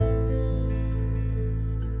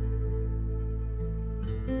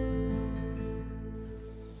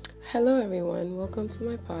Hello, everyone. Welcome to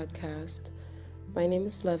my podcast. My name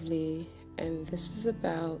is Lovely, and this is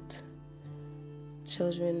about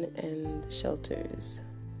children and shelters,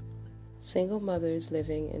 single mothers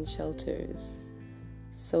living in shelters.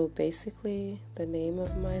 So basically, the name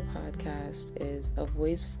of my podcast is A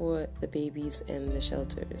Voice for the Babies in the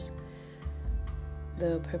Shelters.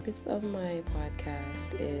 The purpose of my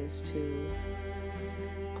podcast is to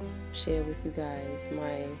share with you guys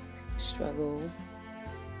my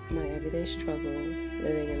everyday struggle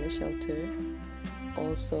living in the shelter.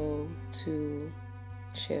 Also to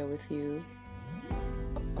share with you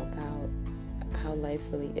about how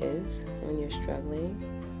life really is when you're struggling.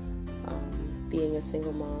 Being a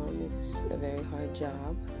single mom, it's a very hard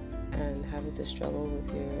job, and having to struggle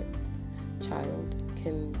with your child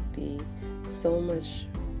can be so much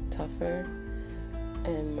tougher.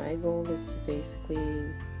 And my goal is to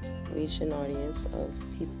basically reach an audience of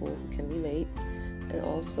people who can relate, and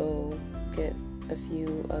also get a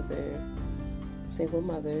few other single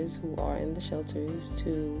mothers who are in the shelters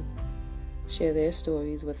to share their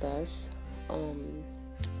stories with us, and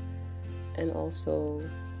also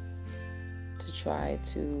to try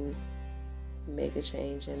to make a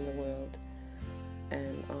change in the world,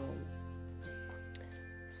 and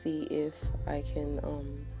see if I can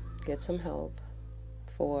get some help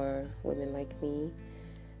for women like me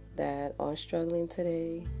that are struggling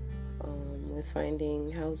today with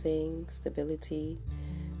finding housing, stability,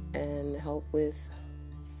 and help with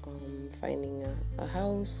finding a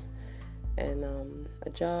house and a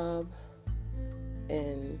job,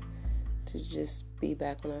 and to just be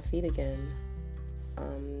back on our feet again.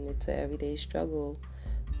 It's an everyday struggle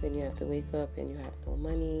when you have to wake up and you have no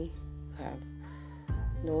money, you have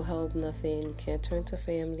no help, nothing. You can't turn to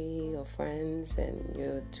family or friends, and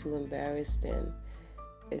you're too embarrassed, and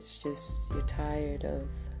it's just you're tired of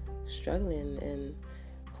struggling and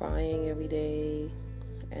crying every day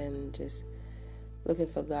and just looking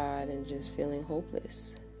for God and just feeling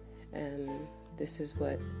hopeless. And this is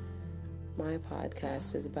what my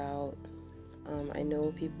podcast is about. I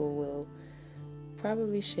know people will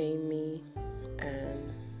probably shame me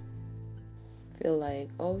and feel like,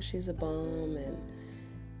 oh, she's a bum, and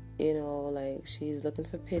like she's looking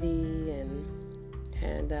for pity and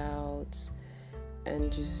handouts,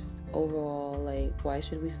 and just overall, like, why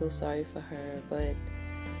should we feel sorry for her? But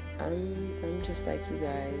I'm just like you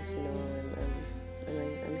guys,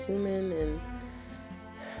 I'm human and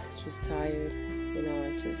just tired.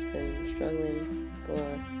 I've just been struggling for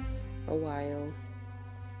a while,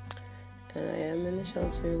 and I am in the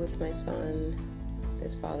shelter with my son.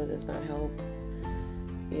 His father does not help,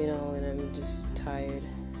 and I'm just tired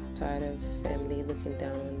of family looking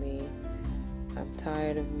down on me. I'm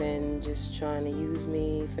tired of men just trying to use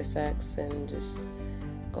me for sex and just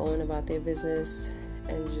going about their business,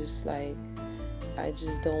 and just like, I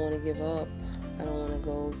just don't want to give up. I don't want to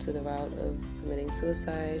go to the route of committing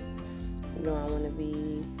suicide. I want to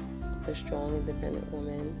be the strong, independent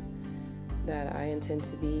woman that I intend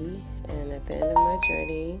to be. And at the end of my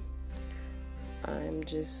journey, I'm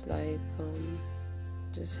just like,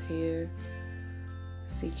 just here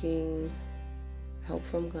seeking help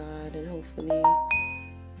from God, and hopefully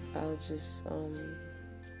I'll just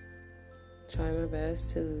try my best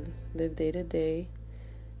to live day to day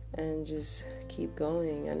and just keep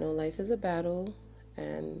going. I know life is a battle,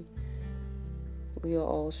 and we are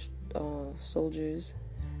all soldiers,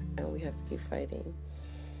 and we have to keep fighting.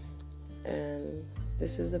 And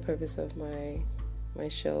this is the purpose of my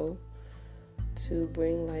show, to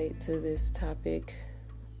bring light to this topic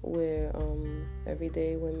where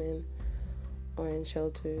everyday women are in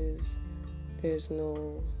shelters. There's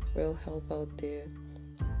no real help out there.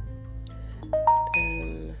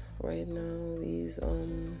 And right now, these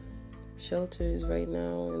shelters right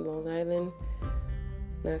now in Long Island,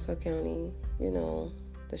 Nassau County,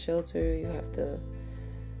 the shelter, you have to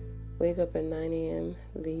wake up at 9 a.m.,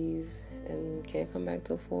 leave, and can't come back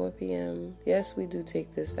till 4 p.m. Yes, we do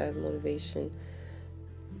take this as motivation.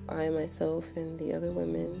 I, myself, and the other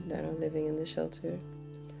women that are living in the shelter,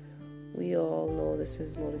 we all know this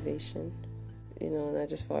is motivation, not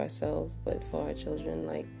just for ourselves, but for our children.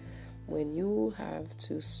 Like, when you have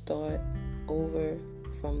to start over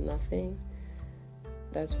from nothing,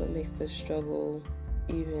 that's what makes the struggle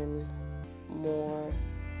even more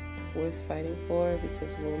worth fighting for,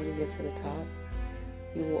 because when you get to the top,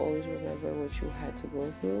 you will always remember what you had to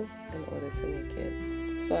go through in order to make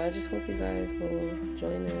it. So I just hope you guys will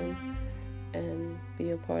join in and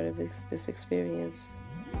be a part of this experience,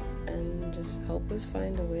 and just help us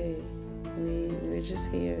find a way. We're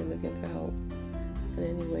just here looking for help in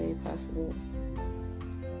any way possible.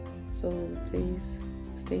 So please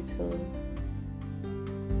Stay tuned.